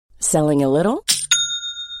Selling a little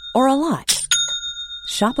or a lot?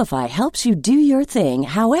 Shopify helps you do your thing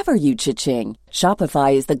however you cha-ching.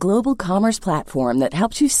 Shopify is the global commerce platform that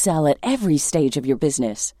helps you sell at every stage of your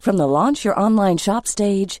business. From the launch your online shop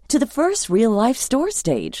stage to the first real-life store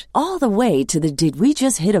stage, all the way to the did we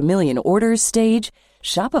just hit a million orders stage.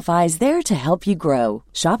 Shopify is there to help you grow.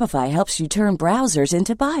 Shopify helps you turn browsers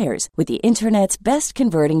into buyers with the internet's best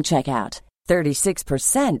converting checkout.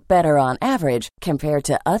 36% better on average compared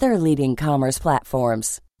to other leading commerce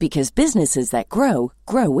platforms. Because businesses that grow,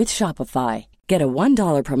 grow with Shopify. Get a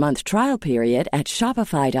 $1 per month trial period at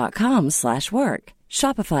shopify.com/work.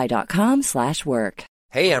 Shopify.com/work.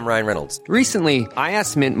 Hey, I'm Ryan Reynolds. Recently, I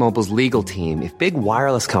asked Mint Mobile's legal team if big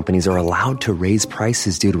wireless companies are allowed to raise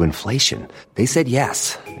prices due to inflation. They said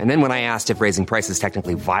yes. And then when I asked if raising prices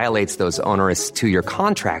technically violates those onerous two-year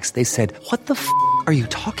contracts, they said, "What the f*** are you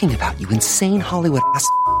talking about, you insane Hollywood ass?"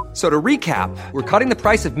 So to recap, we're cutting the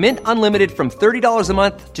price of Mint Unlimited from $30 a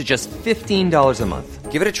month to just $15 a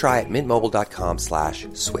month. Give it a try at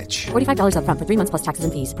mintmobile.com/switch. $45 up front for 3 months plus taxes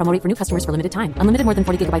and fees. Promo rate for new customers for limited time. Unlimited more than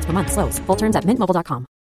 40 gigabytes per month. Slows full terms at mintmobile.com.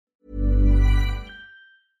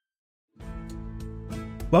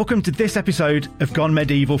 Welcome to this episode of Gone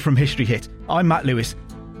Medieval from History Hit. I'm Matt Lewis.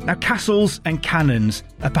 Now, castles and cannons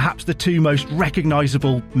are perhaps the two most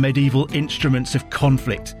recognisable medieval instruments of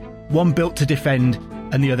conflict, one built to defend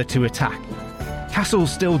and the other to attack.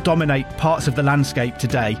 Castles still dominate parts of the landscape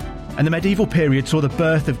today, and the medieval period saw the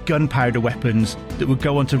birth of gunpowder weapons that would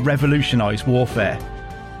go on to revolutionise warfare.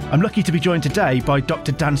 I'm lucky to be joined today by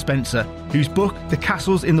Dr. Dan Spencer, whose book, The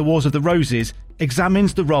Castles in the Wars of the Roses,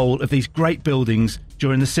 examines the role of these great buildings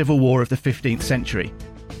during the Civil War of the 15th century.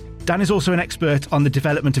 Dan is also an expert on the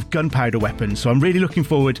development of gunpowder weapons, so I'm really looking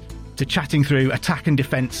forward to chatting through attack and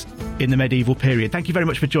defence in the medieval period. Thank you very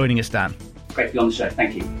much for joining us, Dan. Great to be on the show,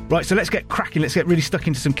 thank you. Right, so let's get cracking, let's get really stuck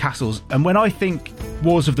into some castles. And when I think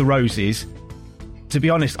Wars of the Roses, to be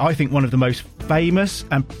honest, I think one of the most famous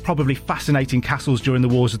and probably fascinating castles during the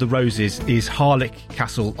Wars of the Roses is Harlech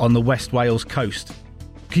Castle on the West Wales coast.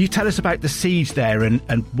 Can you tell us about the siege there and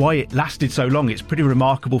why it lasted so long? It's pretty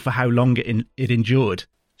remarkable for how long it endured.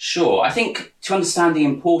 Sure. I think to understand the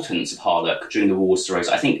importance of Harlech during the Wars of the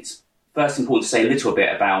Roses, I think it's first important to say a little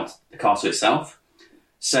bit about the castle itself.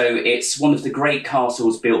 So it's one of the great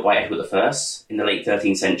castles built by Edward I in the late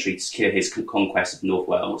 13th century to secure his conquest of North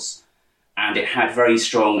Wales. And it had very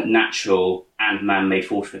strong natural and man-made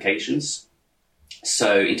fortifications.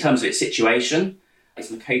 So in terms of its situation,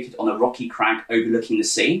 it's located on a rocky crag overlooking the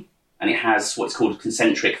sea. And it has what's called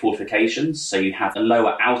concentric fortifications. So you have a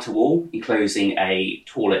lower outer wall enclosing a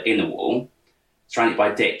taller inner wall, surrounded by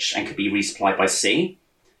a ditch and could be resupplied by sea.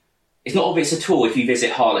 It's not obvious at all if you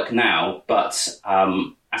visit Harlech now, but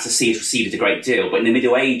as the sea has receded a great deal. But in the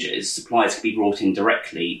Middle Ages, supplies could be brought in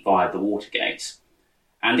directly via the Watergate.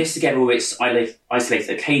 And this, together with its isolated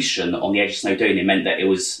location on the edge of Snowdonia, meant that it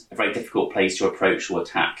was a very difficult place to approach or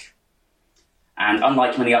attack. And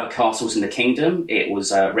unlike many other castles in the kingdom, it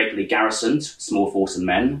was regularly garrisoned, with a small force of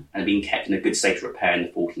men, and had been kept in a good state of repair in the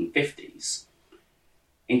 1450s.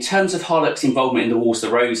 In terms of Harlech's involvement in the Wars of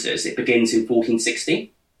the Roses, it begins in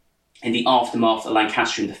 1460. In the aftermath of the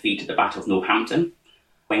Lancastrian defeat at the Battle of Northampton,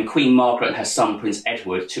 when Queen Margaret and her son Prince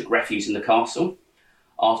Edward took refuge in the castle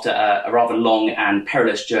after a rather long and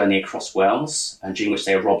perilous journey across Wales, during which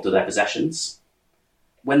they were robbed of their possessions.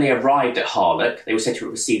 When they arrived at Harlech, they were said to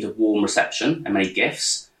have received a warm reception and many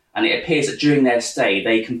gifts, and it appears that during their stay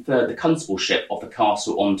they conferred the constableship of the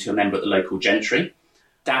castle onto a member of the local gentry,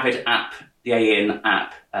 David ap the Aeon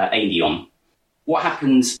ap Aenion. What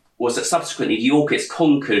happened was that subsequently the Yorkists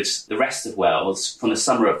conquered the rest of Wales from the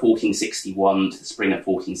summer of 1461 to the spring of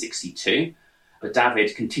 1462, but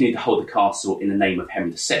David continued to hold the castle in the name of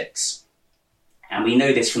Henry VI. And we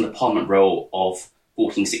know this from the Parliament Roll of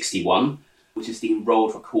 1461, which is the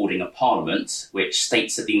enrolled recording of Parliament, which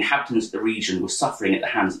states that the inhabitants of the region were suffering at the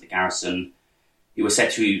hands of the garrison, who were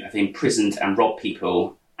said to have imprisoned and robbed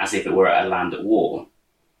people as if it were a land at war.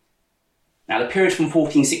 Now, the period from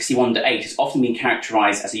 1461 to 8 has often been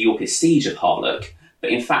characterised as a Yorkist siege of Harlech, but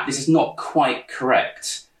in fact this is not quite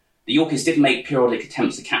correct. The Yorkists did make periodic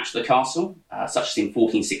attempts to capture the castle, such as in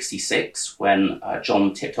 1466, when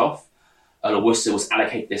John Tiptoft, Earl of Worcester, was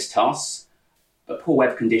allocated this task. But poor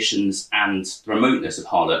weather conditions and the remoteness of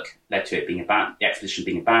Harlech led to the expedition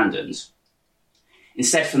being abandoned.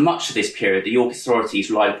 Instead, for much of this period, the York authorities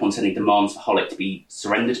relied upon sending demands for Harlech to be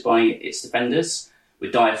surrendered by its defenders,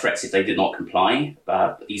 with dire threats if they did not comply.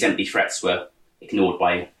 But these empty threats were ignored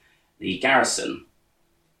by the garrison.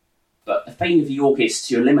 But the fame of the Yorkists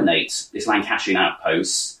to eliminate this Lancastrian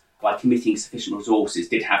outpost by committing sufficient resources,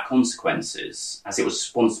 did have consequences, as it was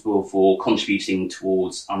responsible for contributing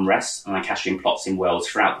towards unrest and Lancastrian plots in Wales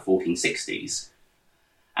throughout the 1460s.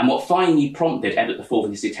 And what finally prompted Edward IV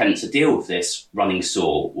and his lieutenants to deal with this running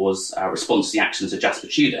sore was a response to the actions of Jasper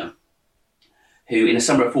Tudor, who in the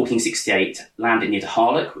summer of 1468 landed near to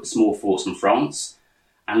Harlech with a small force from France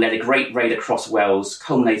and led a great raid across Wales,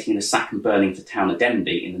 culminating in the sack and burning of the town of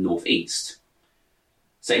Denbigh in the north-east.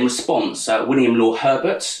 So in response, William Lord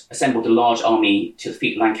Herbert assembled a large army to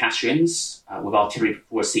defeat the Lancastrians, with artillery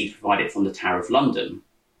before a siege provided from the Tower of London.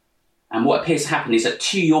 And what appears to happen is that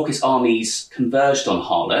two Yorkist armies converged on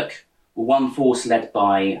Harlech, with one force led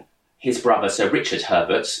by his brother Sir Richard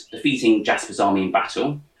Herbert, defeating Jasper's army in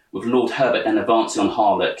battle, with Lord Herbert then advancing on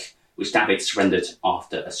Harlech, which David surrendered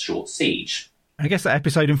after a short siege. I guess that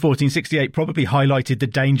episode in 1468 probably highlighted the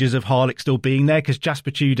dangers of Harlech still being there, because Jasper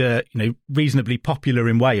Tudor, reasonably popular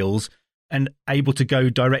in Wales and able to go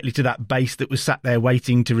directly to that base that was sat there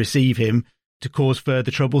waiting to receive him to cause further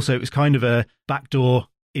trouble. So it was kind of a backdoor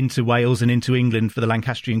into Wales and into England for the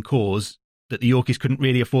Lancastrian cause that the Yorkists couldn't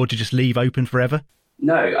really afford to just leave open forever.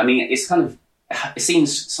 No, I mean, it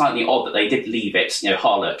seems slightly odd that they did leave it,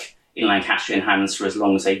 Harlech in Lancastrian hands for as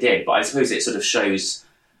long as they did, but I suppose it sort of shows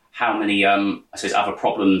how many, other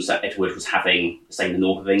problems that Edward was having, say, in the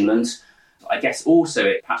north of England. I guess also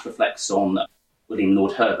it perhaps reflects on William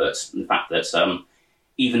Lord Herbert and the fact that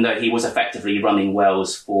even though he was effectively running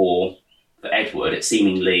Wales for Edward, it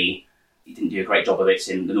seemingly he didn't do a great job of it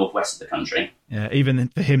in the northwest of the country. Yeah, even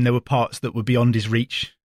for him, there were parts that were beyond his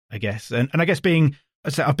reach, I guess. And I guess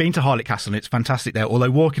I've been to Harlech Castle and it's fantastic there,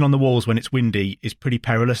 although walking on the walls when it's windy is pretty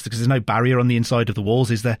perilous because there's no barrier on the inside of the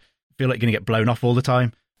walls, is there? I feel like you're going to get blown off all the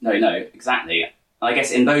time. No, exactly. I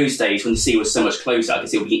guess in those days when the sea was so much closer, I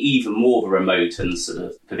guess it would be even more of a remote and sort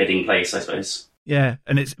of forbidding place, I suppose. Yeah,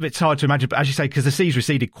 and it's hard to imagine, but as you say, because the sea's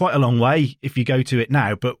receded quite a long way if you go to it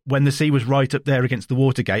now, but when the sea was right up there against the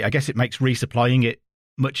Watergate, I guess it makes resupplying it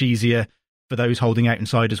much easier for those holding out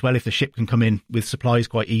inside as well, if the ship can come in with supplies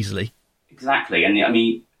quite easily. Exactly,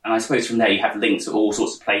 and I suppose from there you have links to all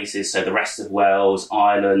sorts of places, so the rest of Wales,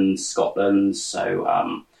 Ireland, Scotland,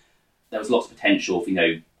 so there was lots of potential for,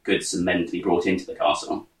 goods and men to be brought into the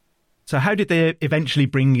castle. So how did they eventually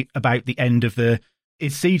bring about the end of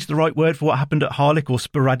is siege the right word for what happened at Harlech, or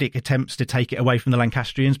sporadic attempts to take it away from the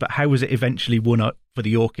Lancastrians, but how was it eventually won up for the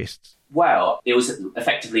Yorkists? Well, it was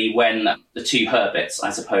effectively when the two Herberts, I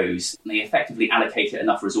suppose, they effectively allocated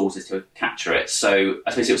enough resources to capture it. So I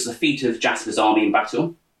suppose it was the defeat of Jasper's army in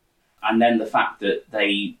battle, and then the fact that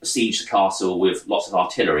they besieged the castle with lots of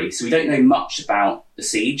artillery. So we don't know much about the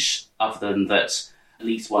siege, other than that at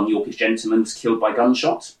least one Yorkish gentleman was killed by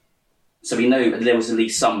gunshot. So we know that there was at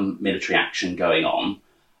least some military action going on.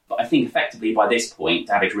 But I think effectively by this point,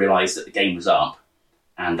 David realised that the game was up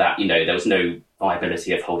and that, there was no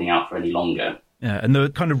viability of holding out for any longer. Yeah, and the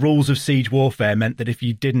kind of rules of siege warfare meant that if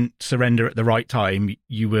you didn't surrender at the right time,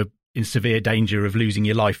 you were in severe danger of losing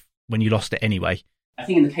your life when you lost it anyway. I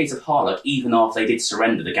think in the case of Harlech, even after they did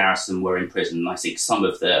surrender, the garrison were imprisoned. I think some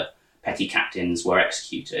of the petty captains were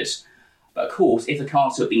executed. But of course, if the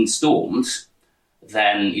castle had been stormed,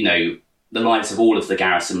 then, the lives of all of the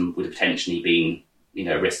garrison would have potentially been,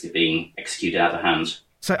 at risk of being executed out of hand.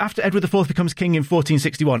 So after Edward IV becomes king in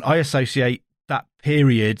 1461, I associate that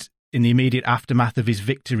period in the immediate aftermath of his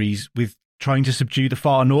victories with trying to subdue the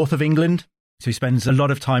far north of England. So he spends a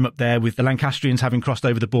lot of time up there with the Lancastrians having crossed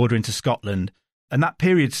over the border into Scotland. And that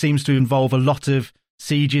period seems to involve a lot of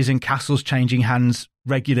sieges and castles changing hands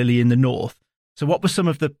regularly in the north. So what were some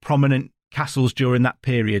of the prominent castles during that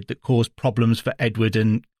period that caused problems for Edward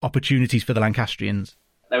and opportunities for the Lancastrians?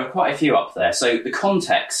 There were quite a few up there. So the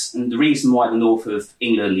context and the reason why the north of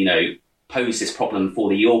England, posed this problem for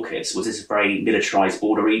the Yorkists was this very militarised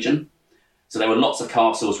border region. So there were lots of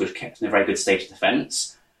castles which kept in a very good state of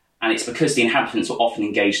defence. And it's because the inhabitants were often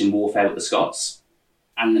engaged in warfare with the Scots.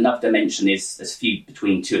 And another dimension is there's a feud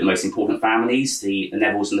between two of the most important families, the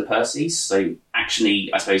Nevilles and the Percys. So actually,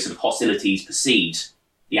 I suppose, sort of hostilities precede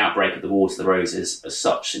the outbreak of the Wars of the Roses as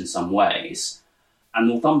such in some ways. And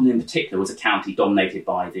Northumberland in particular was a county dominated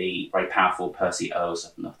by the very powerful Percy Earls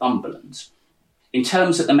of Northumberland. In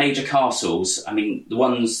terms of the major castles, the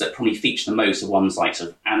ones that probably feature the most are ones like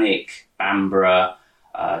sort of Alnwick, Bamborough,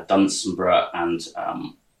 Dunstanburgh and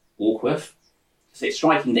Warkworth. So it's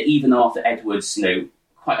striking that even after Edward's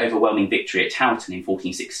quite overwhelming victory at Towton in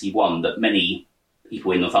 1461, that many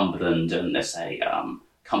people in Northumberland and, let's say,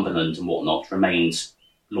 Cumberland and whatnot remained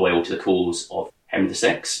loyal to the cause of Henry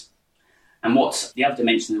VI. And what the other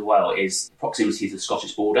dimension as well is proximity to the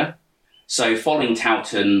Scottish border. So following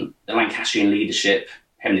Towton, the Lancastrian leadership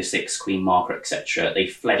Henry VI, Queen Margaret, etc., they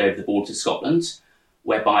fled over the border to Scotland,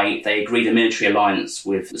 whereby they agreed a military alliance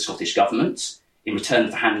with the Scottish government in return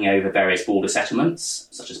for handing over various border settlements,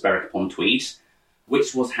 such as Berwick-upon-Tweed,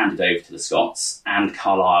 which was handed over to the Scots, and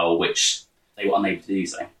Carlisle, which they were unable to do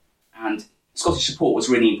so. And Scottish support was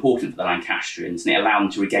really important for the Lancastrians, and it allowed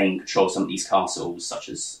them to regain control of some of these castles, such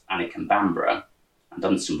as Alnwick and Bamburgh and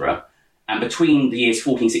Dunstanburgh. And between the years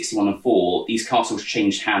 1461 and 4, these castles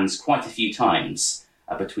changed hands quite a few times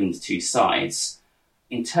between the two sides.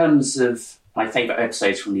 In terms of my favourite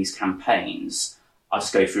episodes from these campaigns, I'll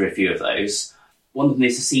just go through a few of those. One of them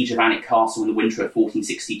is the siege of Alnwick Castle in the winter of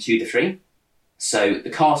 1462-3. So the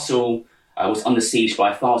castle was under siege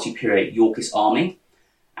by a far superior Yorkist army,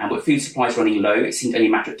 and with food supplies running low, it seemed only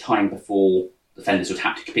a matter of time before the defenders would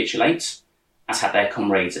have to capitulate, as had their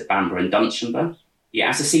comrades at Bamburgh and Dunstanburgh.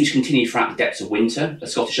 As the siege continued throughout the depths of winter, the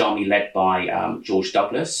Scottish army led by George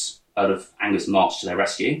Douglas, Earl of Angers, marched to their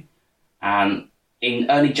rescue. And in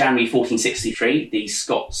early January 1463, the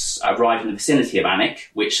Scots arrived in the vicinity of Alnwick,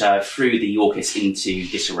 which threw the Yorkists into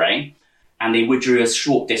disarray, and they withdrew a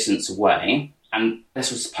short distance away. And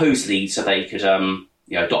this was supposedly so they could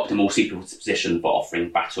adopt a more suitable position for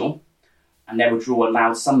offering battle. And their withdrawal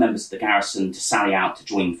allowed some members of the garrison to sally out to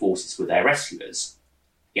join forces with their rescuers.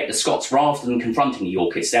 Yet the Scots, rather than confronting the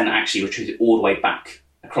Yorkists, then actually retreated all the way back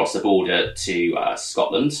across the border to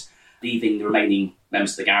Scotland, leaving the remaining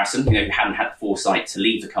members of the garrison, who hadn't had the foresight to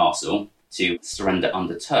leave the castle, to surrender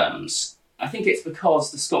under terms. I think it's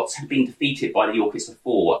because the Scots had been defeated by the Yorkists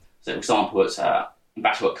before. So, for example, in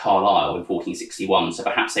battle at Carlisle in 1461, so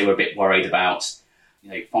perhaps they were a bit worried about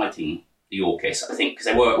fighting the Yorkists. I think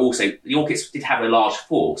because the Yorkists did have a large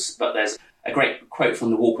force, but there's a great quote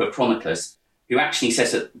from the Walker of Chroniclers, who actually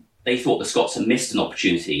says that they thought the Scots had missed an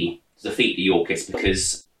opportunity to defeat the Yorkists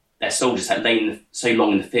because their soldiers had lain so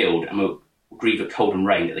long in the field and were grieved with cold and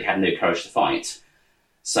rain that they had no courage to fight.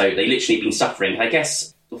 So they literally been suffering. I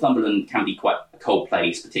guess Northumberland can be quite a cold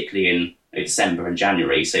place, particularly in December and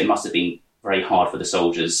January, so it must have been very hard for the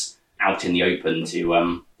soldiers out in the open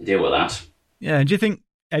to deal with that. Yeah, and do you think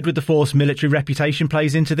Edward IV's military reputation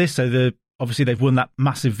plays into this? So obviously they've won that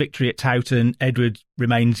massive victory at Towton. Edward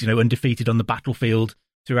remains, undefeated on the battlefield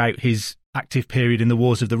throughout his active period in the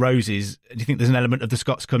Wars of the Roses. Do you think there's an element of the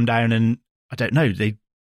Scots come down and, I don't know, they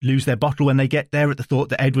lose their bottle when they get there at the thought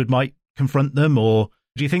that Edward might confront them? Or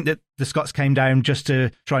do you think that the Scots came down just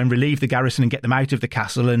to try and relieve the garrison and get them out of the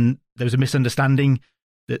castle, and there was a misunderstanding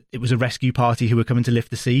that it was a rescue party who were coming to lift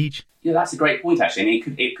the siege? Yeah, that's a great point, actually. I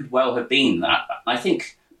mean, it could well have been that. I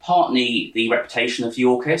think partly the reputation of the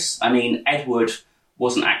Yorkists. I mean, Edward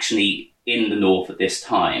wasn't actually in the north at this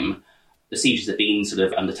time. The sieges had been sort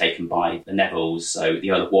of undertaken by the Nevilles, so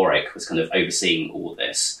the Earl of Warwick was kind of overseeing all of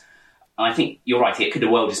this. And I think you're right, it could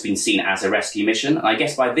have well just been seen as a rescue mission. And I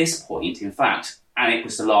guess by this point, in fact, Alnwick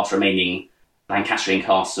was the last remaining Lancastrian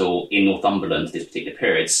castle in Northumberland at this particular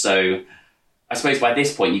period. So I suppose by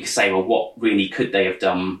this point you could say, well, what really could they have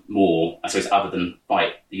done more, I suppose, other than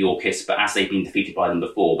fight the Yorkists? But as they've been defeated by them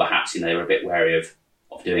before, perhaps they were a bit wary of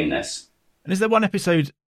doing this. And is there one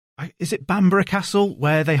episode, is it Bamburgh Castle,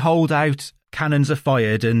 where they hold out, cannons are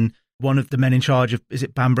fired, and one of the men in charge of, is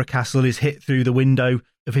it Bamburgh Castle, is hit through the window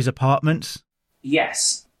of his apartments?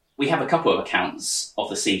 Yes. We have a couple of accounts of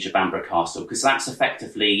the siege of Bamburgh Castle, because that's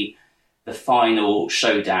effectively the final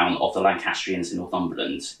showdown of the Lancastrians in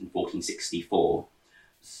Northumberland in 1464.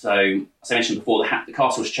 So, as I mentioned before, the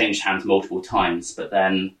castle has changed hands multiple times, but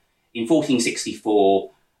then in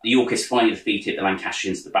 1464, the Yorkists finally defeated the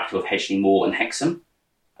Lancastrians at the Battle of Hedgeley Moor and Hexham.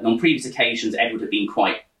 And on previous occasions, Edward had been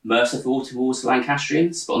quite merciful towards the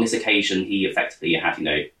Lancastrians, but on this occasion, he effectively had,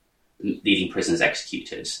 leading prisoners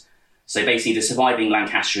executed. So basically, the surviving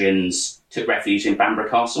Lancastrians took refuge in Bamburgh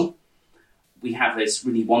Castle. We have this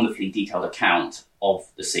really wonderfully detailed account of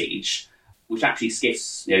the siege, which actually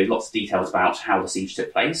gives lots of details about how the siege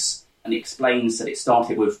took place. And it explains that it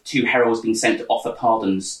started with 2 heralds being sent to offer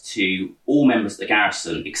pardons to all members of the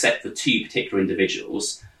garrison, except for 2 particular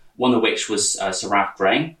individuals, one of which was Sir Ralph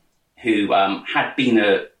Grey, who had been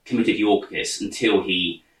a committed Yorkist until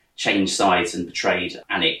he changed sides and betrayed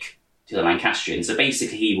Alnwick to the Lancastrians. So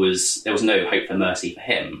basically there was no hope for mercy for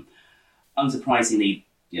him. Unsurprisingly,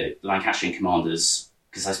 the Lancastrian commanders,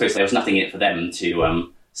 because I suppose there was nothing in it for them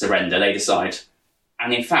to surrender, laid aside.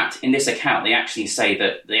 And in fact, in this account, they actually say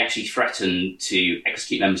that they actually threatened to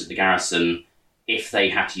execute members of the garrison if they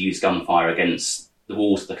had to use gunfire against the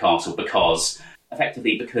walls of the castle, because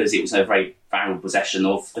it was a very valuable possession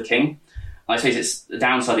of the king. And I suppose it's the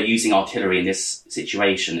downside of using artillery in this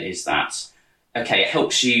situation is that, okay, it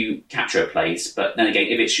helps you capture a place, but then again,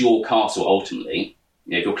 if it's your castle ultimately,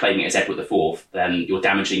 if you're claiming it as Edward IV, then you're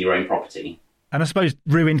damaging your own property. And I suppose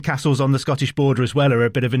ruined castles on the Scottish border as well are a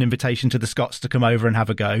bit of an invitation to the Scots to come over and have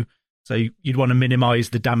a go. So you'd want to minimise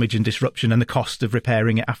the damage and disruption and the cost of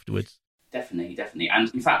repairing it afterwards. Definitely.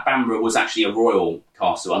 And in fact, Bamburgh was actually a royal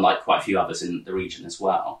castle, unlike quite a few others in the region as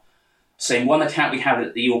well. So in one account, we have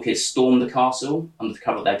that the Yorkists stormed the castle under the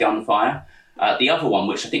cover of their gunfire. The other one,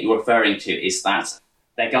 which I think you're referring to, is that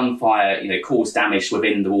their gunfire, caused damage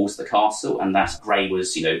within the walls of the castle, and that Grey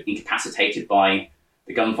was, incapacitated by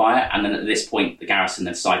the gunfire. And then at this point, the garrison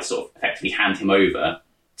then decided to sort of effectively hand him over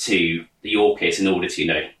to the Yorkists in order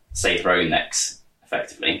to, save their own necks,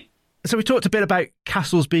 effectively. So we talked a bit about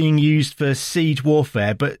castles being used for siege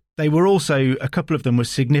warfare, but they were also, a couple of them were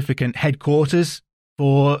significant headquarters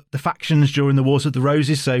for the factions during the Wars of the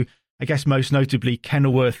Roses. So I guess most notably,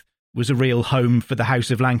 Kenilworth was a real home for the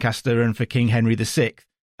House of Lancaster and for King Henry VI.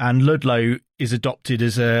 And Ludlow is adopted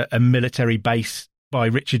as a military base by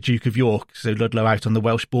Richard, Duke of York, so Ludlow out on the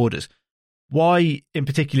Welsh borders. Why, in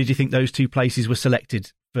particular, do you think those two places were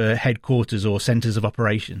selected for headquarters or centres of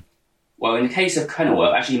operation? Well, in the case of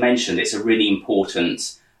Kenilworth, as you mentioned, it's a really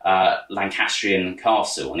important Lancastrian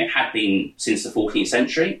castle, and it had been since the 14th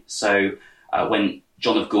century. So when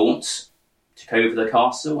John of Gaunt took over the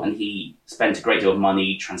castle, and he spent a great deal of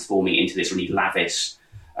money transforming it into this really lavish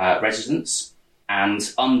residence. And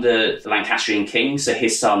under the Lancastrian king, so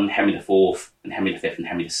his son Henry IV and Henry V and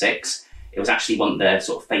Henry VI, it was actually one of their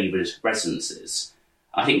sort of favoured residences.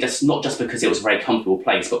 I think that's not just because it was a very comfortable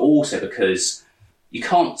place, but also because you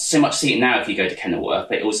can't so much see it now if you go to Kenilworth,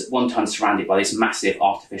 but it was at one time surrounded by this massive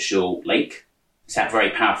artificial lake. It had very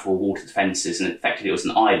powerful water defences, and effectively it was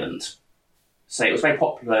an island. So it was very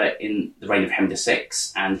popular in the reign of Henry VI,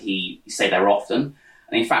 and he stayed there often.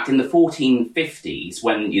 And in fact, in the 1450s,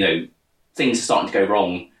 when, things are starting to go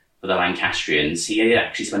wrong for the Lancastrians, he did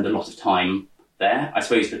actually spend a lot of time there, I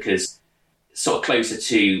suppose because it's sort of closer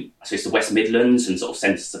to, the West Midlands and sort of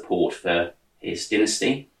centre support for his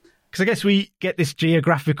dynasty. Because I guess we get this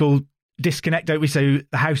geographical disconnect, don't we? So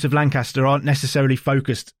the House of Lancaster aren't necessarily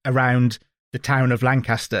focused around the town of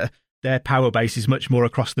Lancaster. Their power base is much more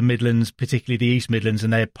across the Midlands, particularly the East Midlands,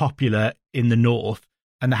 and they're popular in the north.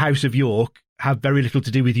 And the House of York have very little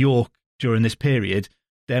to do with York during this period.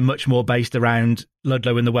 They're much more based around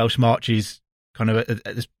Ludlow and the Welsh Marches, kind of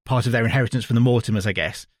as part of their inheritance from the Mortimers, I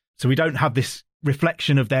guess. So we don't have this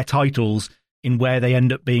reflection of their titles in where they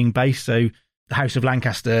end up being based. So the House of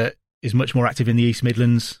Lancaster is much more active in the East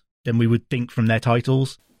Midlands than we would think from their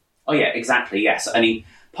titles. Oh, yeah, exactly, yes. I mean,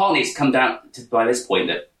 partly it's come down to, by this point,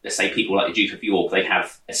 that, let's say, people like the Duke of York, they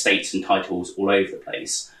have estates and titles all over the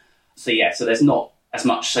place. So there's not as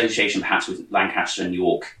much association perhaps with Lancaster and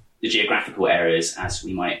York, the geographical areas, as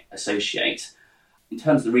we might associate. In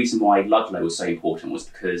terms of the reason why Ludlow was so important was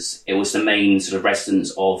because it was the main sort of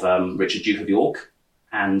residence of Richard, Duke of York.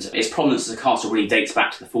 And its prominence as a castle really dates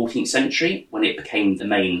back to the 14th century, when it became the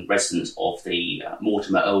main residence of the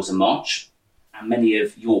Mortimer Earls of March. And many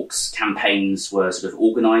of York's campaigns were sort of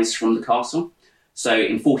organised from the castle. So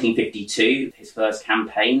in 1452, his first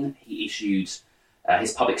campaign, he issued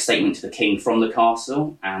his public statement to the king from the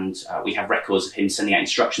castle, and we have records of him sending out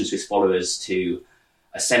instructions to his followers to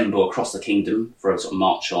assemble across the kingdom for a sort of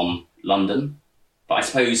march on London. But I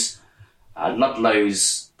suppose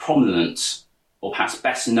Ludlow's prominent, or perhaps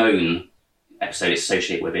best known episode it's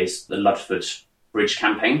associated with, is the Ludford Bridge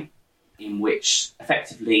campaign, in which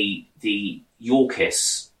effectively the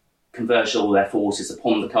Yorkists converged all their forces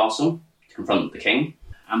upon the castle to confront the king.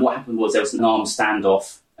 And what happened was there was an armed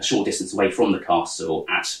standoff a short distance away from the castle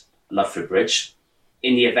at Ludford Bridge.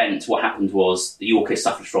 In the event, what happened was the Yorkists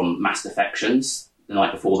suffered from mass defections the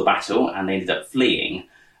night before the battle, and they ended up fleeing,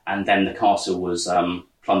 and then the castle was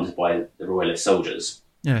plundered by the royalist soldiers.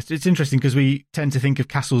 Yeah, it's interesting because we tend to think of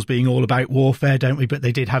castles being all about warfare, don't we? But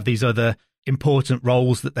they did have these other important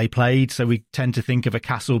roles that they played, so we tend to think of a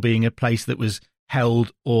castle being a place that was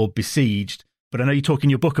held or besieged. But I know you talk in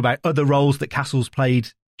your book about other roles that castles played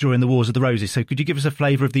during the Wars of the Roses. So could you give us a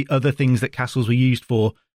flavour of the other things that castles were used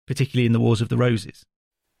for, particularly in the Wars of the Roses?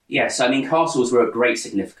 Yes, I mean, castles were of great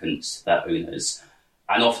significance to their owners,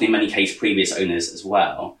 and often in many cases previous owners as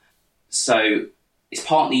well. So it's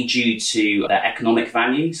partly due to their economic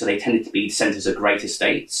value, so they tended to be centres of great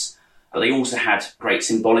estates, but they also had great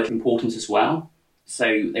symbolic importance as well. So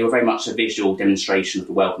they were very much a visual demonstration of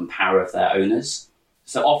the wealth and power of their owners.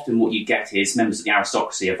 So often what you get is members of the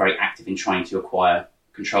aristocracy are very active in trying to acquire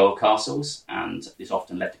control of castles, and this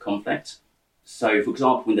often led to conflict. So, for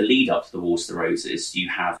example, in the lead-up to the Wars of the Roses, you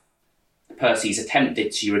have the Percys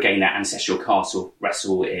attempted to regain their ancestral castle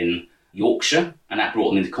Wrestle in Yorkshire, and that brought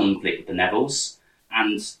them into conflict with the Nevilles.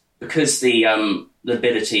 And because the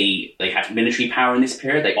nobility, they had military power in this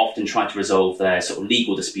period. They often tried to resolve their sort of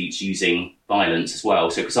legal disputes using violence as well.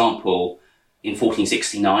 So, for example, in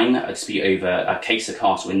 1469, a dispute over a Caister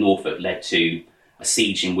Castle in Norfolk led to a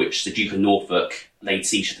siege in which the Duke of Norfolk laid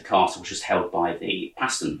siege to the castle, which was held by the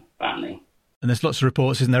Paston family. And there's lots of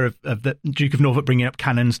reports, isn't there, of the Duke of Norfolk bringing up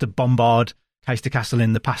cannons to bombard Caister Castle.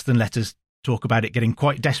 In the Paston letters talk about it getting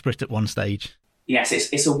quite desperate at one stage. Yes,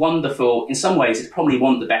 it's a wonderful, in some ways, it's probably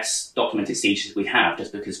one of the best documented sieges we have,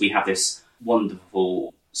 just because we have this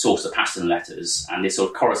wonderful source of Paston letters and this sort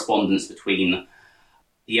of correspondence between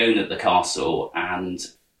the owner of the castle and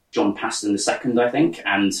John Paston II, I think,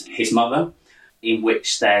 and his mother, in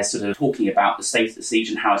which they're sort of talking about the state of the siege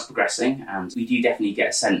and how it's progressing. And we do definitely get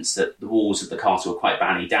a sense that the walls of the castle were quite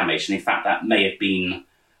badly damaged. And in fact, that may have been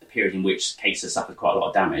a period in which Caister suffered quite a lot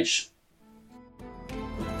of damage.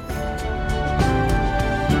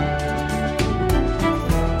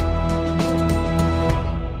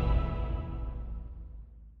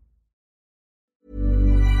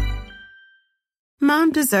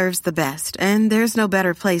 Mom deserves the best, and there's no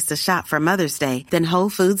better place to shop for Mother's Day than Whole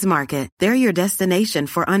Foods Market. They're your destination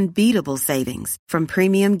for unbeatable savings, from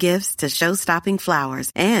premium gifts to show-stopping flowers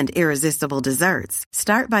and irresistible desserts.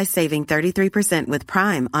 Start by saving 33% with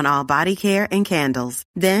Prime on all body care and candles.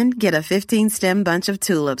 Then get a 15-stem bunch of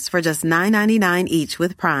tulips for just $9.99 each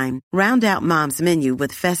with Prime. Round out Mom's menu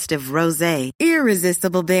with festive rosé,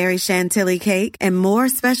 irresistible berry chantilly cake, and more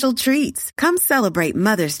special treats. Come celebrate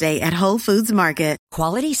Mother's Day at Whole Foods Market.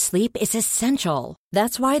 Quality sleep is essential.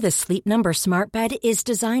 That's why the Sleep Number Smart Bed is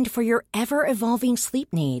designed for your ever-evolving sleep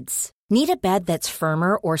needs. Need a bed that's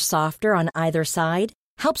firmer or softer on either side?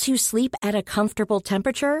 Helps you sleep at a comfortable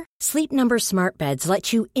temperature? Sleep Number Smart Beds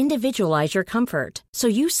let you individualize your comfort, so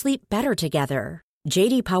you sleep better together.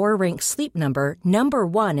 J.D. Power ranks Sleep Number number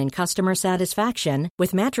 1 in customer satisfaction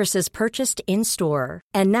with mattresses purchased in-store.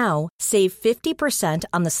 And now, save 50%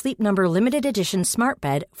 on the Sleep Number Limited Edition Smart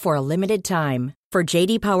Bed for a limited time. For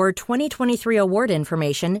J.D. Power 2023 award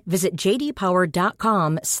information, visit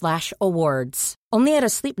jdpower.com/awards. Only at a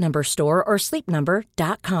Sleep Number store or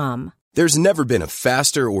sleepnumber.com. There's never been a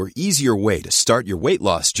faster or easier way to start your weight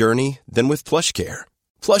loss journey than with PlushCare.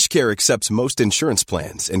 PlushCare accepts most insurance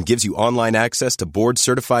plans and gives you online access to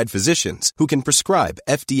board-certified physicians who can prescribe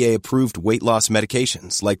FDA-approved weight loss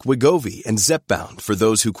medications like Wegovy and Zepbound for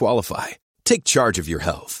those who qualify. Take charge of your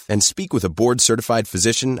health and speak with a board-certified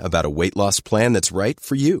physician about a weight loss plan that's right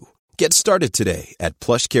for you. Get started today at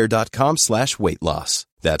plushcare.com/weight loss.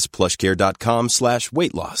 That's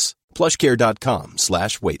plushcare.com/weight loss.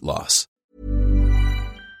 plushcare.com/weight loss.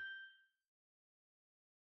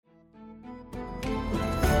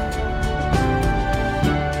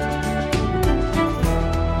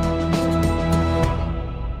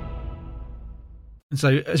 And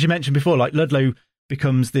so, as you mentioned before, like Ludlow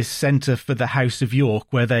becomes this centre for the House of York,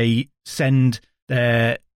 where they send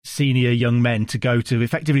their senior young men to go to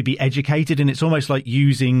effectively be educated. And it's almost like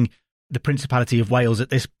using the Principality of Wales at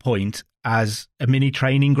this point as a mini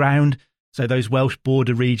training ground. So those Welsh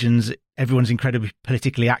border regions, everyone's incredibly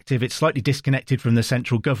politically active. It's slightly disconnected from the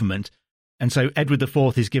central government. And so Edward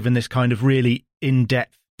IV is given this kind of really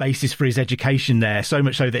in-depth basis for his education there, so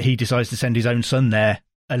much so that he decides to send his own son there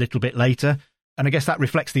a little bit later. And I guess that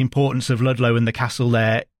reflects the importance of Ludlow and the castle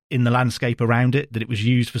there in the landscape around it, that it was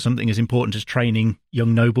used for something as important as training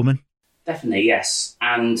young noblemen. Definitely, yes.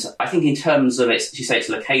 And I think in terms of its, as you say, its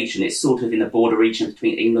location, it's sort of in the border region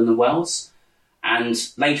between England and Wales. And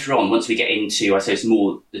later on, once we get into, I suppose,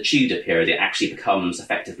 more the Tudor period, it actually becomes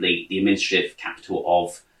effectively the administrative capital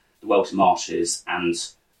of the Welsh Marches and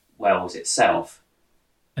Wales itself.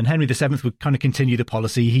 And Henry VII would kind of continue the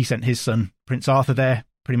policy. He sent his son, Prince Arthur, there,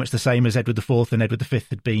 pretty much the same as Edward IV and Edward V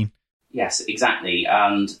had been. Yes, exactly.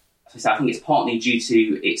 And I think it's partly due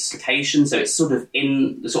to its location. So it's sort of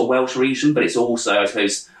in the sort of Welsh region, but it's also, I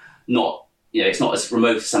suppose, not, it's not as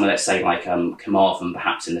remote as some of, let's say, like Carmarthen,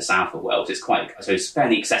 perhaps in the south of Wales. It's quite, I suppose,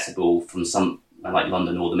 fairly accessible from some like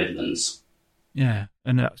London or the Midlands. Yeah,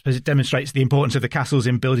 and I suppose it demonstrates the importance of the castles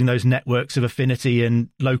in building those networks of affinity and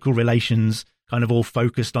local relations, kind of all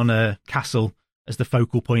focused on a castle as the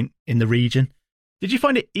focal point in the region. Did you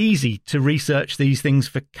find it easy to research these things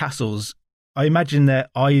for castles? I imagine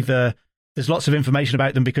there's lots of information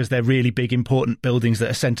about them because they're really big, important buildings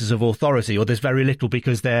that are centres of authority, or there's very little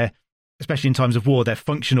because they're, especially in times of war, they're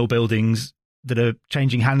functional buildings that are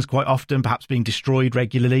changing hands quite often, perhaps being destroyed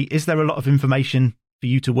regularly. Is there a lot of information for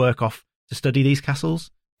you to work off to study these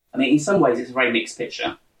castles? I mean, in some ways, it's a very mixed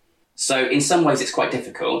picture. So in some ways, it's quite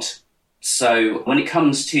difficult. So when it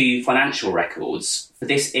comes to financial records, for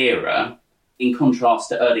this era, in contrast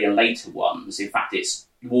to earlier and later ones, in fact, it's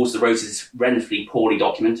the Wars of the Roses is relatively poorly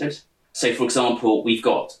documented. So, for example, we've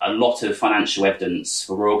got a lot of financial evidence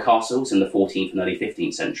for royal castles in the 14th and early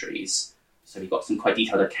 15th centuries. So we've got some quite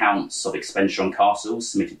detailed accounts of expenditure on castles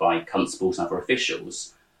submitted by constables and other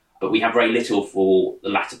officials. But we have very little for the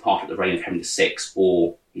latter part of the reign of Henry VI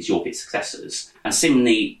or his Yorkist successors. And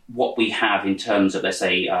similarly, what we have in terms of, let's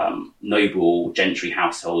say, noble gentry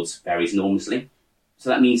households varies enormously. So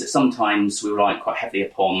that means that sometimes we rely quite heavily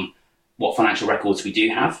upon what financial records we do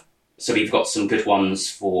have. So we've got some good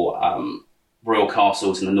ones for royal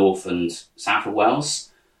castles in the north and south of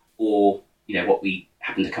Wales, or what we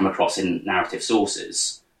happen to come across in narrative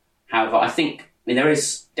sources. However, I think there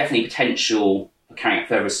is definitely potential for carrying out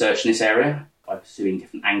further research in this area by pursuing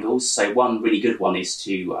different angles. So one really good one is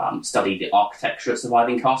to study the architecture of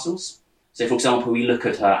surviving castles. So, for example, we look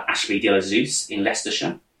at Ashby de la Zeus in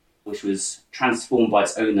Leicestershire, which was transformed by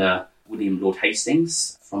its owner, William Lord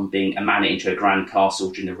Hastings, from being a manor into a grand castle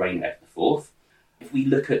during the reign of Edward IV. If we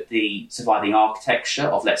look at the surviving architecture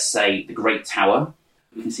of, let's say, the Great Tower,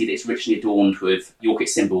 we can see that it's richly adorned with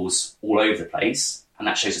Yorkist symbols all over the place, and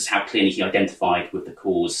that shows us how clearly he identified with the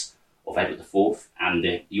cause of Edward IV and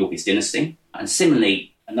the Yorkist dynasty. And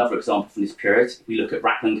similarly, another example from this period, if we look at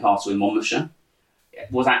Raglan Castle in Monmouthshire,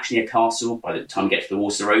 it was actually a castle by the time we get to the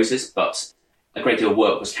Wars of the Roses, but a great deal of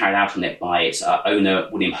work was carried out on it by its owner,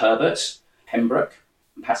 William Herbert, Pembroke.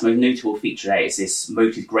 And perhaps the most notable feature there is this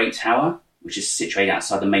moated Great Tower, which is situated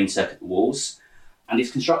outside the main circuit walls. And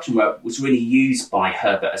this construction work was really used by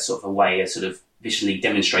Herbert as sort of a way of sort of visually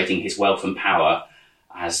demonstrating his wealth and power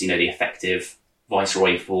as, the effective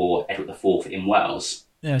viceroy for Edward IV in Wales.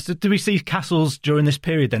 Yeah, so do we see castles during this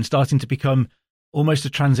period then starting to become almost a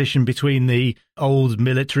transition between the old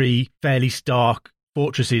military, fairly stark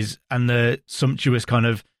fortresses and the sumptuous kind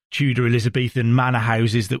of Tudor Elizabethan manor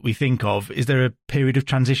houses that we think of? Is there a period of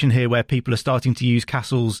transition here where people are starting to use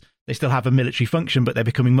castles? They still have a military function, but they're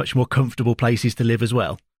becoming much more comfortable places to live as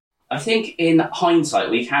well? I think in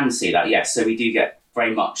hindsight, we can see that, yes. So we do get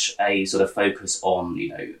very much a sort of focus on,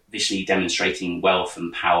 visually demonstrating wealth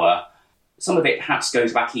and power. Some of it perhaps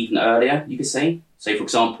goes back even earlier, you could say. So, for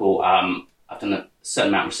example, I've done a certain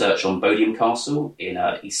amount of research on Bodiam Castle in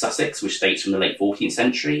East Sussex, which dates from the late 14th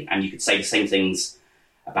century, and you could say the same things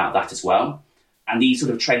about that as well. And these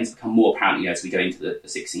sort of trends become more apparent, as we go into the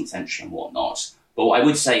 16th century and whatnot. But what I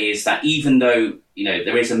would say is that even though,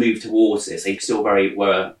 there is a move towards this, they still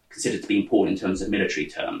were considered to be important in terms of military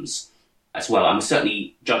terms as well. And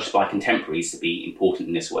certainly judged by contemporaries to be important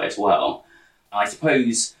in this way as well. I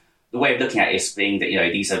suppose the way of looking at it is being that,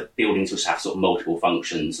 these are buildings which have sort of multiple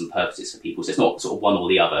functions and purposes for people. So it's not sort of one or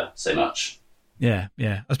the other so much. Yeah.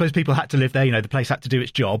 I suppose people had to live there, the place had to do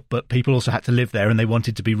its job, but people also had to live there and they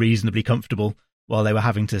wanted to be reasonably comfortable while they were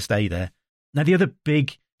having to stay there. Now, the other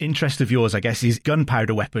big interest of yours, I guess, is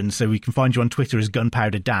gunpowder weapons. So we can find you on Twitter as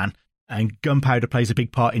Gunpowder Dan, and gunpowder plays a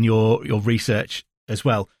big part in your research as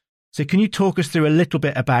well. So can you talk us through a little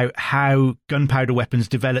bit about how gunpowder weapons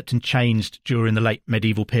developed and changed during the late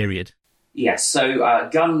medieval period? Yes, so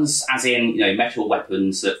guns, as in metal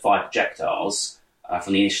weapons that fire projectiles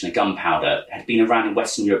from the addition of gunpowder, had been around in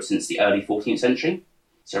Western Europe since the early 14th century,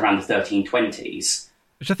 so around the 1320s.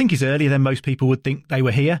 Which I think is earlier than most people would think they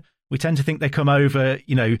were here. We tend to think they come over,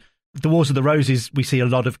 the Wars of the Roses, we see a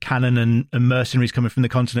lot of cannon and mercenaries coming from the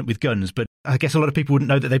continent with guns, but I guess a lot of people wouldn't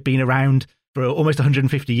know that they've been around for almost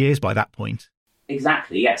 150 years by that point.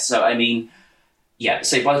 Exactly, yes. So,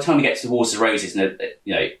 so by the time we get to the Wars of the Roses,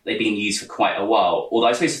 they've been used for quite a while. Although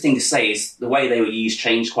I suppose the thing to say is the way they were used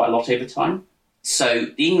changed quite a lot over time. So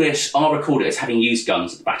the English are recorded as having used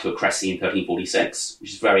guns at the Battle of Crecy in 1346,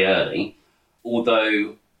 which is very early.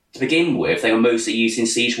 Although, to begin with, they were mostly used in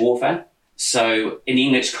siege warfare. So in the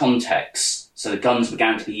English context, the guns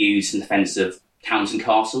began to be used in defence of towns and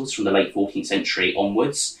castles from the late 14th century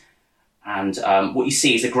onwards. And what you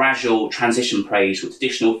see is a gradual transition period with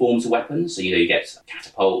traditional forms of weapons. So, you get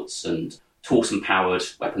catapults and Torsen-powered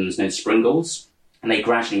weapons known as springles, and they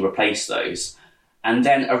gradually replace those. And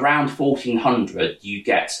then around 1400, you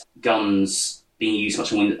get guns being used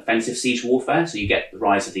much more in offensive siege warfare. So you get the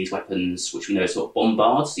rise of these weapons, which we know as sort of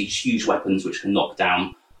bombards, these huge weapons which can knock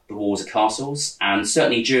down the walls of castles. And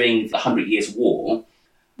certainly during the 100 Years' War,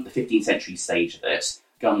 the 15th century stage of it,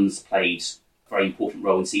 guns played a very important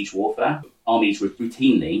role in siege warfare. Armies were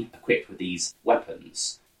routinely equipped with these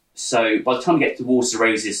weapons. So by the time we get to the Wars of the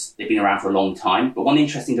Roses, they've been around for a long time. But one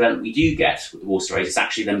interesting development we do get with the Wars of the Roses is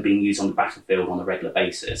actually them being used on the battlefield on a regular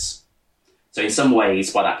basis. So in some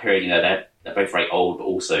ways, by that period, they're both very old, but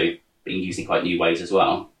also being used in quite new ways as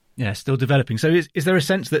well. Yeah, still developing. So is there a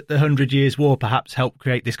sense that the 100 Years' War perhaps helped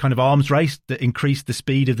create this kind of arms race that increased the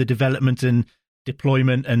speed of the development and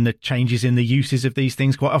deployment and the changes in the uses of these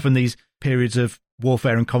things? Quite often these periods of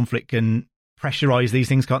warfare and conflict can pressurise these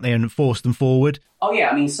things, can't they, and force them forward? Oh, yeah,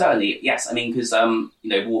 I mean, certainly, yes. I mean, because,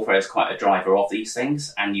 warfare is quite a driver of these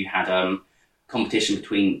things, and you had competition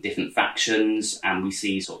between different factions, and we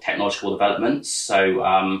see sort of technological developments. So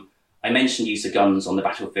I mentioned use of guns on the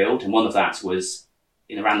battlefield, and one of that was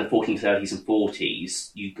in around the 1430s and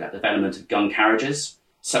 40s, you got the development of gun carriages.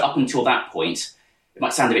 So up until that point, it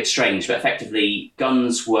might sound a bit strange, but effectively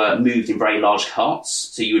guns were moved in very large carts.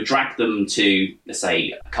 So you would drag them to, let's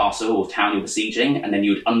say, a castle or town you're besieging, and then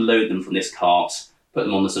you would unload them from this cart, put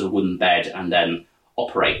them on the sort of wooden bed, and then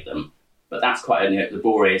operate them. But that's quite a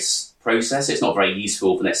laborious process. It's not very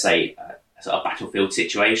useful for, let's say, a battlefield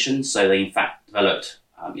situation. So they, in fact, developed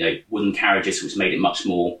wooden carriages, which made it much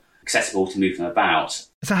more accessible to move them about.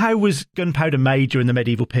 So how was gunpowder made during the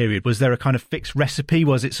medieval period? Was there a kind of fixed recipe?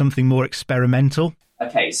 Was it something more experimental?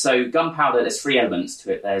 Okay, so gunpowder, there's three elements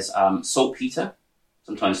to it. There's saltpeter,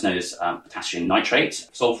 sometimes known as potassium nitrate,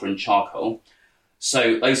 sulphur and charcoal.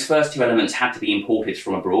 So those first two elements had to be imported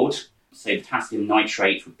from abroad. So potassium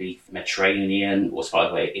nitrate would be from Mediterranean or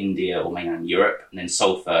far away India or mainland Europe, and then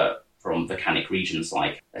sulphur from volcanic regions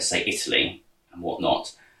like, let's say, Italy and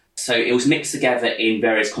whatnot. So it was mixed together in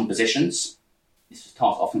various compositions. This was a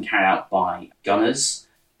task often carried out by gunners,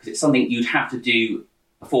 because it's something you'd have to do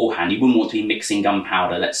beforehand. You wouldn't want to be mixing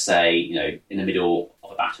gunpowder, let's say, in the middle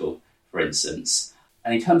of a battle, for instance.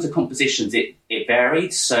 And in terms of compositions, it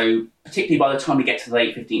varied. So particularly by the time we get to the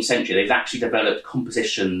late 15th century, they've actually developed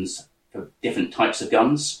compositions for different types of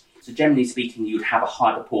guns. So generally speaking, you would have a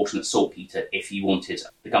high proportion of saltpeter if you wanted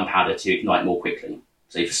the gunpowder to ignite more quickly.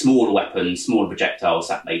 So for smaller weapons, smaller projectiles,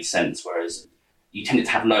 that made sense, whereas you tended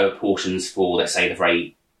to have lower portions for, let's say, the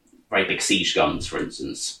very, very big siege guns, for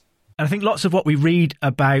instance. And I think lots of what we read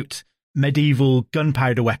about medieval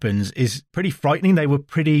gunpowder weapons is pretty frightening. They were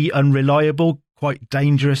pretty unreliable, quite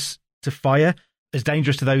dangerous to fire, as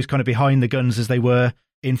dangerous to those kind of behind the guns as they were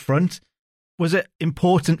in front. Was it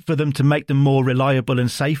important for them to make them more reliable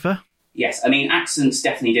and safer? Yes, I mean, accidents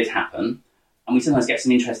definitely did happen, and we sometimes get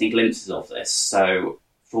some interesting glimpses of this. So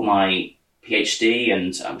for my PhD,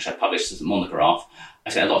 and which I published as a monograph,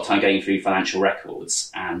 I spent a lot of time going through financial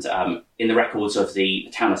records, and in the records of the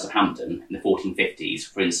town of Southampton in the 1450s,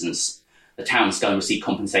 for instance, the town's gun received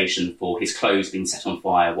compensation for his clothes being set on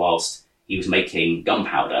fire whilst he was making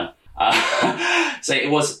gunpowder. So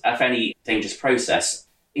it was a fairly dangerous process.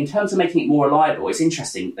 In terms of making it more reliable, it's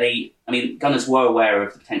interesting. Gunners were aware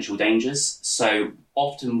of the potential dangers, so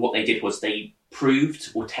often what they did was they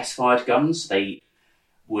proved or test-fired guns. They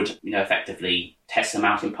would, effectively test them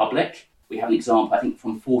out in public. We have an example, I think,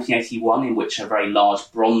 from 1481, in which a very large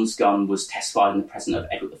bronze gun was test-fired in the presence of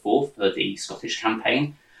Edward IV for the Scottish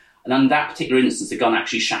campaign. And in that particular instance, the gun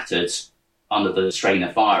actually shattered under the strain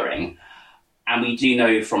of firing. And we do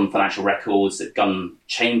know from financial records that gun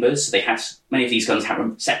chambers, many of these guns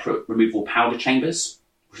have separate removable powder chambers,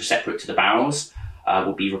 which are separate to the barrels,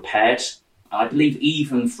 would be repaired. I believe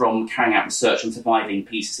even from carrying out research on surviving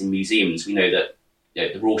pieces in museums, we know that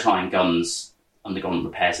the wrought iron guns undergone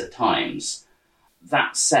repairs at times.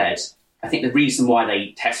 That said, I think the reason why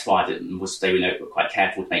they test-fired them was they were quite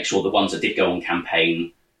careful to make sure the ones that did go on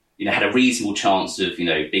campaign had a reasonable chance of,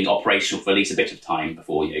 being operational for at least a bit of time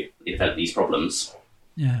before, they develop these problems.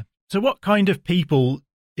 Yeah. So what kind of people,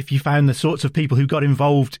 if you found the sorts of people who got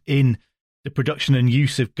involved in the production and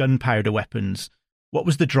use of gunpowder weapons, what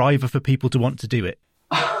was the driver for people to want to do it?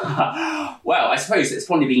 Well, I suppose it's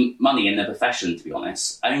probably been money in the profession, to be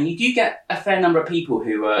honest. I mean, you do get a fair number of people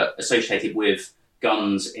who are associated with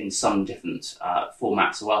guns in some different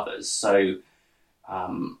formats or others. So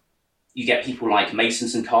you get people like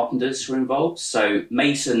masons and carpenters who are involved. So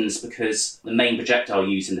masons, because the main projectile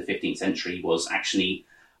used in the 15th century was actually,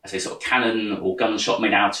 sort of cannon or gunshot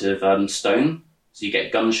made out of stone. So you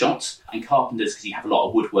get gunshot. And carpenters, because you have a lot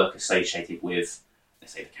of woodwork associated with,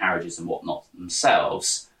 let's say, the carriages and whatnot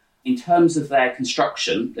themselves. In terms of their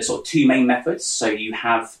construction, there's sort of two main methods. So you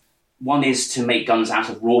have, one is to make guns out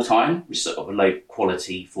of wrought iron, which is sort of a low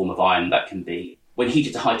quality form of iron that can be, when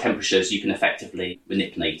heated to high temperatures, you can effectively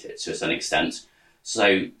manipulate it to a certain extent.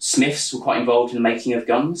 So smiths were quite involved in the making of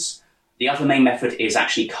guns. The other main method is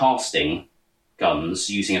actually casting guns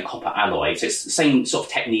using a copper alloy. So it's the same sort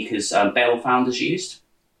of technique as bale founders used.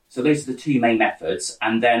 So those are the two main methods.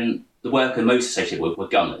 And then the worker most associated with were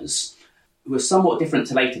gunners, who are somewhat different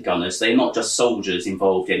to later gunners. They're not just soldiers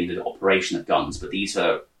involved in the operation of guns, but these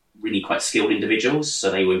are really quite skilled individuals.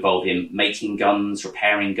 So they were involved in making guns,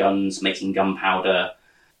 repairing guns, making gunpowder,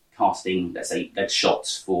 casting, let's say, lead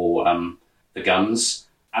shots for the guns.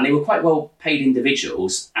 And they were quite well paid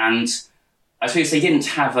individuals. And I suppose they didn't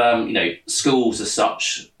have, schools as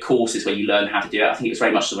such, courses where you learn how to do it. I think it was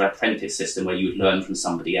very much sort of an apprentice system where you would learn from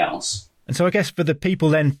somebody else. And so I guess for the people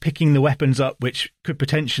then picking the weapons up, which could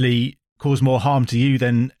potentially cause more harm to you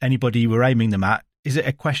than anybody you were aiming them at, is it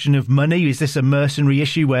a question of money? Is this a mercenary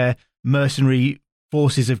issue where mercenary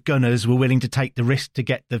forces of gunners were willing to take the risk to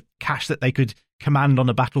get the cash that they could command on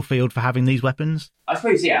a battlefield for having these weapons? I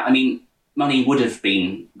suppose, yeah. I mean, money would have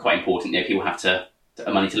been quite important. People have to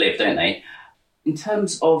earn money to live, don't they? In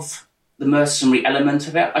terms of the mercenary element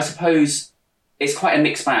of it, I suppose it's quite a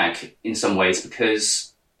mixed bag in some ways,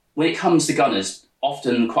 because when it comes to gunners,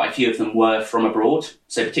 often quite a few of them were from abroad.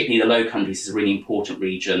 So particularly the Low Countries is a really important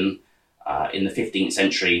region in the 15th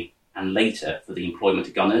century and later for the employment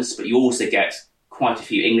of gunners. But you also get quite a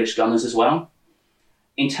few English gunners as well.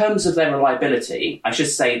 In terms of their reliability, I should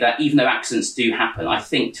say that even though accidents do happen, I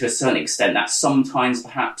think to a certain extent that's sometimes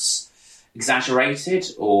perhaps exaggerated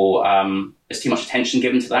or there's too much attention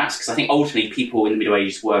given to that, because I think ultimately people in the Middle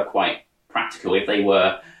Ages were quite practical. If they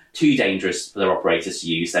were too dangerous for their operators to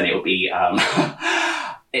use, then it would be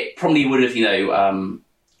it probably would have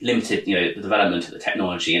limited the development of the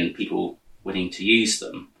technology and people willing to use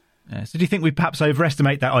them. So do you think we perhaps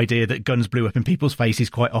overestimate that idea that guns blew up in people's faces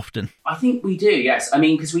quite often? I think we do, yes. I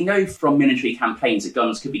mean, because we know from military campaigns that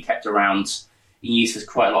guns could be kept around in use for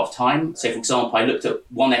quite a lot of time. So, for example, I looked at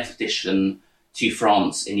one expedition to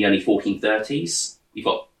France in the early 1430s. We've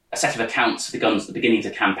got a set of accounts of the guns at the beginning of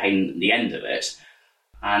the campaign and the end of it.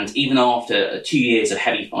 And even after 2 years of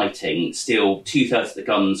heavy fighting, still 2/3 of the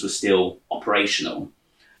guns were still operational.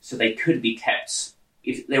 So they could be kept,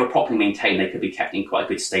 if they were properly maintained, they could be kept in quite a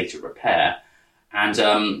good state of repair.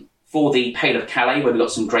 And for the Pale of Calais, where we've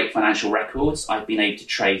got some great financial records, I've been able to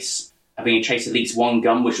trace at least one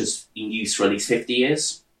gun which was in use for at least 50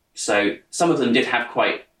 years. So some of them did have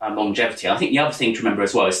quite longevity. I think the other thing to remember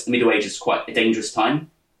as well is the Middle Ages is quite a dangerous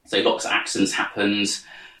time. So lots of accidents happened.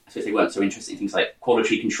 I suppose they weren't so interested in things like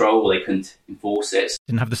quality control, or they couldn't enforce it.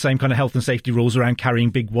 Didn't have the same kind of health and safety rules around carrying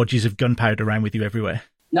big wadges of gunpowder around with you everywhere.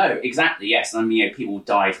 No, exactly, yes. I mean, people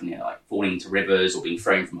died from falling into rivers or being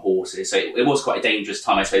thrown from horses. So it was quite a dangerous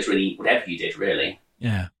time, I suppose, really, whatever you did, really.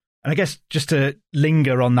 Yeah. And I guess just to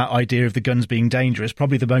linger on that idea of the guns being dangerous,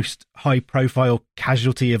 probably the most high-profile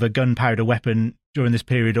casualty of a gunpowder weapon during this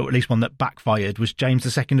period, or at least one that backfired, was James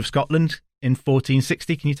II of Scotland in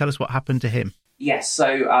 1460. Can you tell us what happened to him? Yes,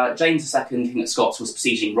 so James II, King of Scots, was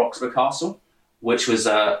besieging Roxburgh Castle, which was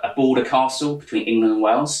a border castle between England and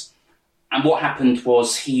Wales. And what happened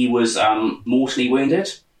was he was mortally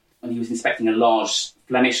wounded when he was inspecting a large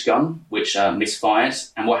Flemish gun, which misfired.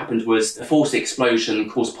 And what happened was the force of the explosion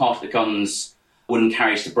caused part of the gun's wooden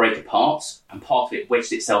carriage to break apart, and part of it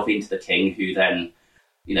wedged itself into the king, who then,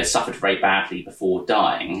 suffered very badly before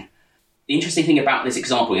dying. The interesting thing about this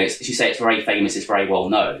example, as you say, it's very famous, it's very well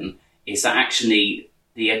known, is that actually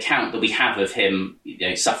the account that we have of him,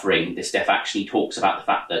 suffering this death actually talks about the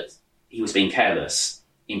fact that he was being careless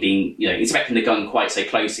in being, inspecting the gun quite so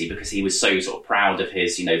closely, because he was so sort of proud of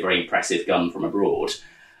his, very impressive gun from abroad,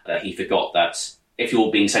 that he forgot that if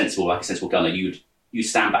you're being sensible, like a sensible gunner, you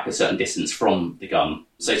stand back a certain distance from the gun.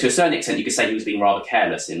 So to a certain extent, you could say he was being rather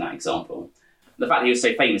careless in that example. The fact that he was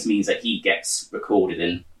so famous means that he gets recorded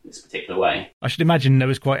in this particular way. I should imagine there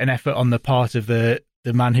was quite an effort on the part of the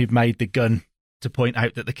man who'd made the gun to point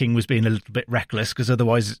out that the king was being a little bit reckless, because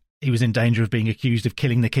otherwise he was in danger of being accused of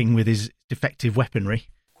killing the king with his defective weaponry.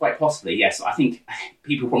 Quite possibly, yes. I think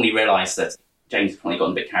people probably realised that James had probably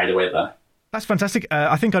gotten a bit carried away there. That's fantastic.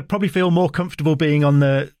 I think I'd probably feel more comfortable being on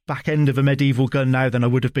the back end of a medieval gun now than I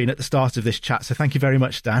would have been at the start of this chat. So thank you very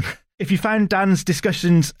much, Dan. If you found Dan's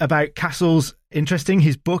discussions about castles interesting,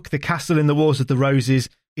 his book, The Castle in the Wars of the Roses,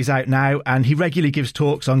 is out now, and he regularly gives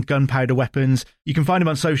talks on gunpowder weapons. You can find him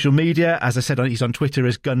on social media. As I said, he's on Twitter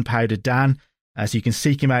as Gunpowder Dan, so you can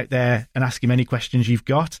seek him out there and ask him any questions you've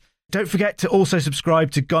got. Don't forget to also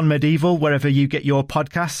subscribe to Gone Medieval wherever you get your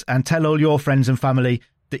podcasts, and tell all your friends and family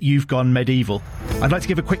that you've gone medieval. I'd like to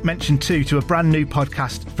give a quick mention too to a brand new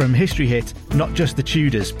podcast from History Hit, Not Just the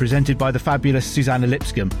Tudors, presented by the fabulous Susanna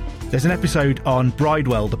Lipscomb. There's an episode on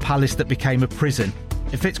Bridewell, the palace that became a prison.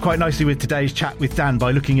 It fits quite nicely with today's chat with Dan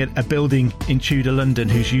by looking at a building in Tudor London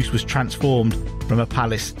whose use was transformed from a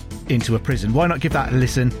palace into a prison. Why not give that a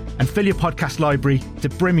listen and fill your podcast library to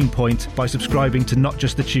brimming point by subscribing to Not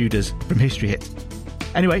Just the Tudors from History Hit.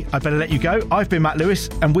 Anyway, I'd better let you go. I've been Matt Lewis,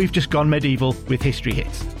 and we've just gone medieval with History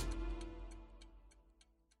Hit.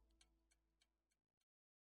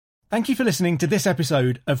 Thank you for listening to this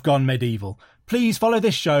episode of Gone Medieval. Please follow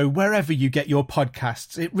this show wherever you get your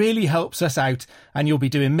podcasts. It really helps us out, and you'll be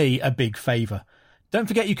doing me a big favour. Don't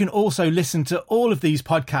forget you can also listen to all of these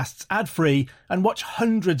podcasts ad-free and watch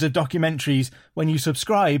hundreds of documentaries when you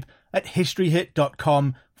subscribe at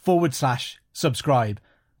historyhit.com/subscribe.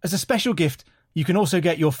 As a special gift, you can also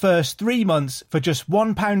get your first 3 months for just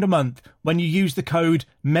 £1 a month when you use the code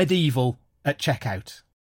MEDIEVAL at checkout.